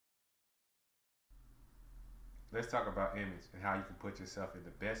let's talk about image and how you can put yourself in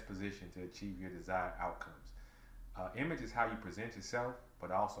the best position to achieve your desired outcomes. Image is how you present yourself,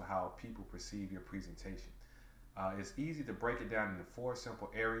 but also how people perceive your presentation. It's easy to break it down into four simple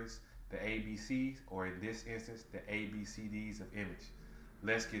areas: the ABCs, or in this instance, the ABCDs of image.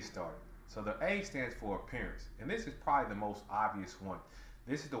 Let's get started. So the A stands for appearance, and this is probably the most obvious one.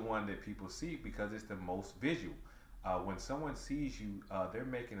 This is the one that people see because it's the most visual. When someone sees you, they're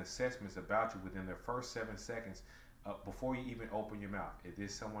making assessments about you within their first 7 seconds before you even open your mouth. Is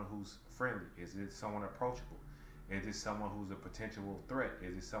this someone who's friendly? Is it someone approachable? Is this someone who's a potential threat?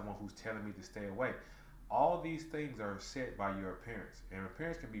 Is it someone who's telling me to stay away? All these things are set by your appearance, and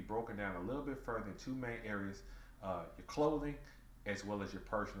appearance can be broken down a little bit further in two main areas: your clothing, as well as your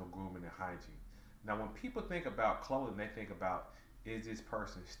personal grooming and hygiene. Now, when people think about clothing, they think about, is this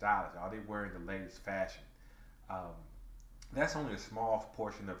person stylish? Are they wearing the latest fashion? Um, that's only a small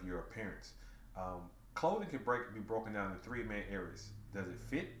portion of your appearance. Clothing can be broken down into three main areas. Does it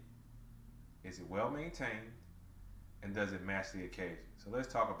fit? Is it well maintained? And does it match the occasion? So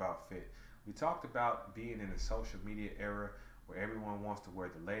let's talk about fit. We talked about being in a social media era where everyone wants to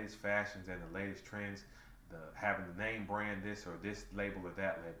wear the latest fashions and the latest trends, having the name brand this or this label or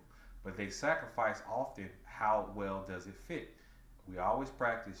that label. But they sacrifice often how well does it fit. We always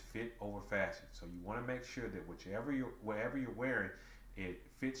practice fit over fashion. So you want to make sure that wherever you're wearing, it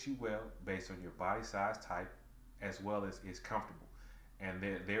fits you well based on your body size type, as well as is comfortable. And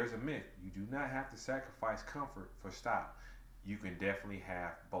there's a myth. You do not have to sacrifice comfort for style. You can definitely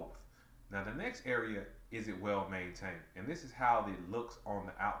have both. Now the next area, is it well maintained? And this is how it looks on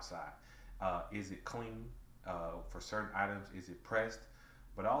the outside. Is it clean? For certain items, is it pressed?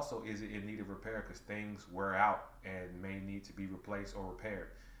 But also, is it in need of repair because things wear out and may need to be replaced or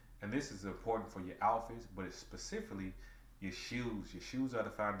repaired? And this is important for your outfits, but it's specifically your shoes. Your shoes are the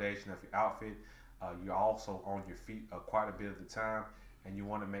foundation of your outfit. You're also on your feet quite a bit of the time, and you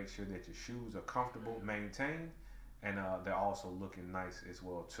want to make sure that your shoes are comfortable, maintained, and they're also looking nice as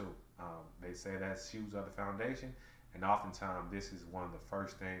well too. They say that shoes are the foundation, and oftentimes this is one of the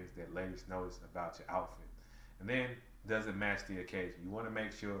first things that ladies notice about your outfit. And then, does it match the occasion? You want to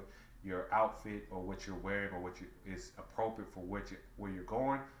make sure your outfit or what you're wearing or is appropriate for where you're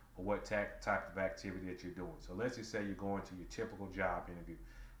going or what type of activity that you're doing. So let's just say you're going to your typical job interview.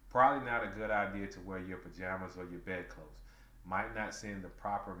 Probably not a good idea to wear your pajamas or your bedclothes. Might not send the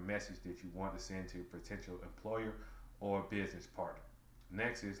proper message that you want to send to a potential employer or business partner.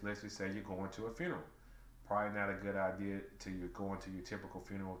 Next is, let's just say you're going to a funeral. Probably not a good idea you're going to your typical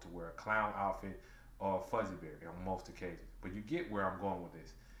funeral to wear a clown outfit or a fuzzy bear on most occasions. But you get where I'm going with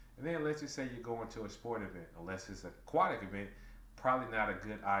this. And then let's just say you're going to a sport event, unless it's an aquatic event, probably not a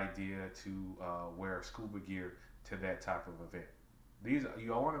good idea to wear scuba gear to that type of event.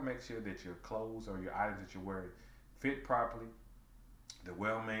 You want to make sure that your clothes or your items that you're wearing fit properly, they're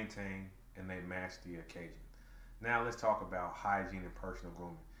well maintained, and they match the occasion. Now let's talk about hygiene and personal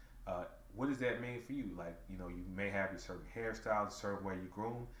grooming. What does that mean for you? Like, you may have your certain hairstyles, a certain way you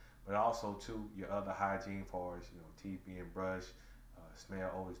groom, but also too your other hygiene for as teeth being brushed,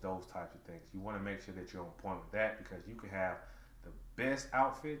 smell odors, those types of things. You want to make sure that you're on point with that because you can have the best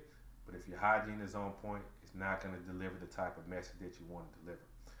outfit, but if your hygiene is on point, it's not going to deliver the type of message that you want to deliver.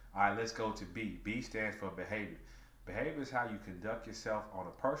 All right, let's go to B. B stands for behavior. Behavior is how you conduct yourself on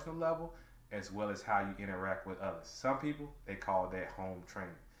a personal level as well as how you interact with others. Some people, they call that home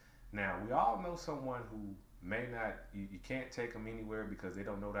training. Now, we all know someone who may not, you can't take them anywhere because they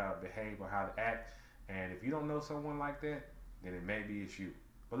don't know how to behave or how to act. And if you don't know someone like that, then it may be it's you.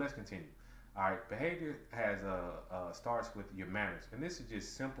 But let's continue. All right, behavior starts with your manners. And this is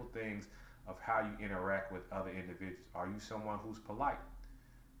just simple things of how you interact with other individuals. Are you someone who's polite?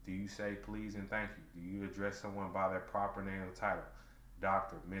 Do you say please and thank you? Do you address someone by their proper name and title?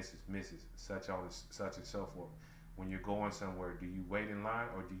 Doctor, Mrs., such and so forth. When you're going somewhere, do you wait in line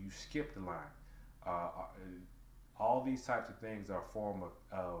or do you skip the line? All these types of things are a form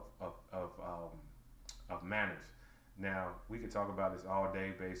of manners. Now, we could talk about this all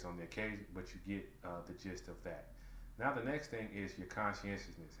day based on the occasion, but you get the gist of that. Now, the next thing is your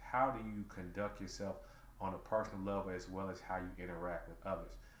conscientiousness. How do you conduct yourself on a personal level as well as how you interact with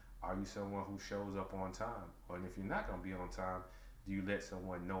others? Are you someone who shows up on time? Or if you're not going to be on time, do you let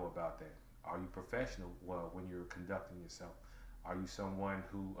someone know about that? Are you professional when you're conducting yourself? Are you someone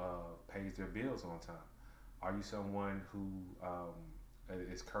who pays their bills on time? Are you someone who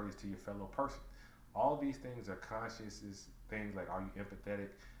is courteous to your fellow person? All these things are conscious things like, are you empathetic?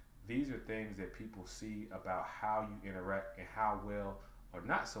 These are things that people see about how you interact and how well or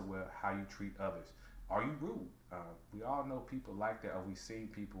not so well how you treat others. Are you rude? We all know people like that, or we've seen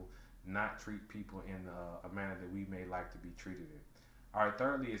people not treat people in a manner that we may like to be treated in. All right,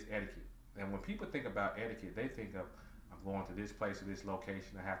 thirdly is etiquette. And when people think about etiquette, they think of, I'm going to this place or this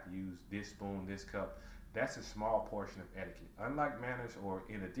location, I have to use this spoon, this cup. That's a small portion of etiquette. Unlike manners, or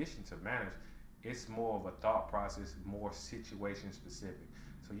in addition to manners, it's more of a thought process, more situation specific.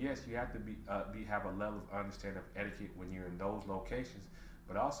 So yes, you have to have a level of understanding of etiquette when you're in those locations,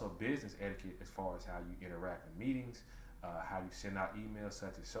 but also business etiquette as far as how you interact in meetings, how you send out emails,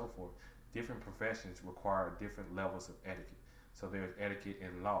 such as so forth. Different professions require different levels of etiquette. So there's etiquette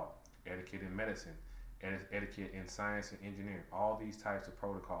in law, etiquette in medicine, etiquette in science and engineering. All these types of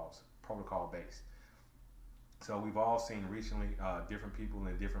protocol based. So we've all seen recently different people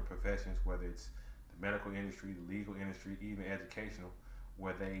in different professions, whether it's the medical industry, the legal industry, even educational,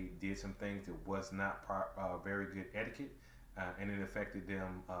 where they did some things that was not very good etiquette, and it affected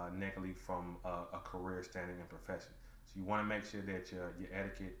them negatively from a career standing and profession. So you want to make sure that your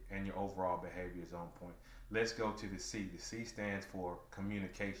etiquette and your overall behavior is on point. Let's go to the C. The C stands for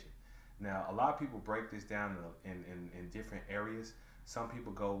communication. Now, a lot of people break this down in different areas. Some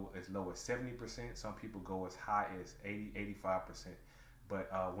people go as low as 70%. Some people go as high as 80, 85%. But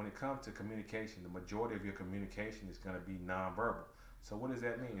when it comes to communication, the majority of your communication is going to be nonverbal. So what does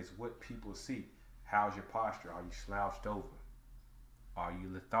that mean? It's what people see. How's your posture? Are you slouched over? Are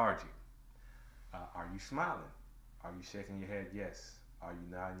you lethargic? Are you smiling? Are you shaking your head yes? Are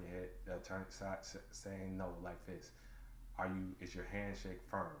you nodding your head, turning side, saying no like this? Is your handshake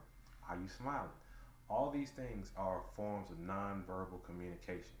firm? Are you smiling? All these things are forms of nonverbal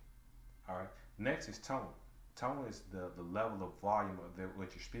communication. All right. Next is tone. Tone is the level of volume of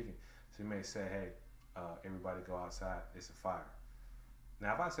what you're speaking. So you may say, hey, everybody go outside. It's a fire.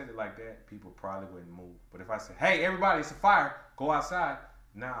 Now, if I said it like that, people probably wouldn't move. But if I said, hey, everybody, it's a fire, go outside,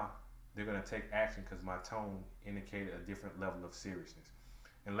 now they're going to take action because my tone indicated a different level of seriousness.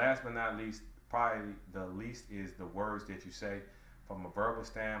 And last but not least, probably the least is the words that you say from a verbal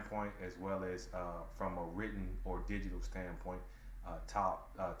standpoint, as well as from a written or digital standpoint,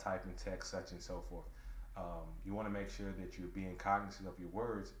 typing text, such and so forth. You want to make sure that you're being cognizant of your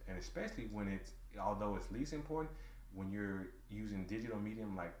words, and especially when although it's least important, when you're using digital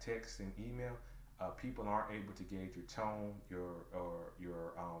medium like text and email, people aren't able to gauge your tone, your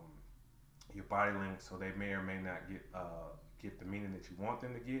body language, so they may or may not get the meaning that you want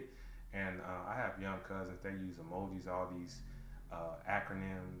them to get. And I have young cousins, they use emojis, all these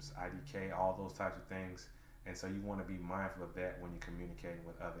acronyms, IDK, all those types of things. And so you want to be mindful of that when you're communicating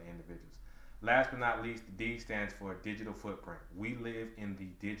with other individuals. Last but not least, the D stands for digital footprint. We live in the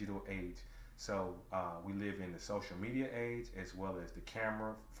digital age. So we live in the social media age, as well as the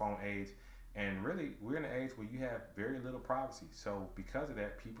camera, phone age. And really, we're in an age where you have very little privacy. So because of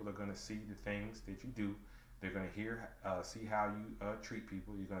that, people are going to see the things that you do. They're going to see how you treat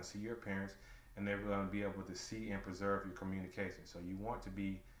people. You're going to see your appearance, and they're going to be able to see and preserve your communication. So you want to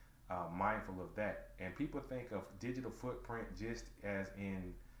be mindful of that. And people think of digital footprint just as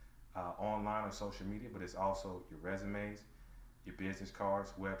in online or social media, but it's also your resumes, your business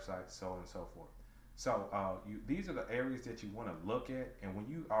cards, websites, so on and so forth. So these are the areas that you want to look at, and when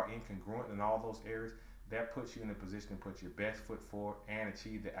you are incongruent in all those areas, that puts you in a position to put your best foot forward and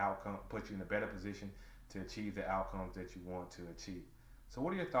achieve the outcome, put you in a better position to achieve the outcomes that you want to achieve. So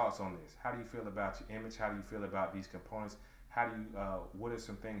what are your thoughts on this? How do you feel about your image? How do you feel about these components? How do you, what are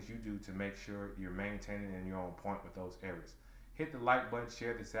some things you do to make sure you're maintaining and you're on point with those areas? Hit the like button,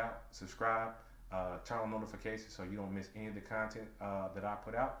 share this out, subscribe, turn on notifications so you don't miss any of the content that I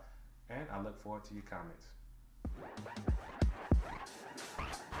put out. And I look forward to your comments.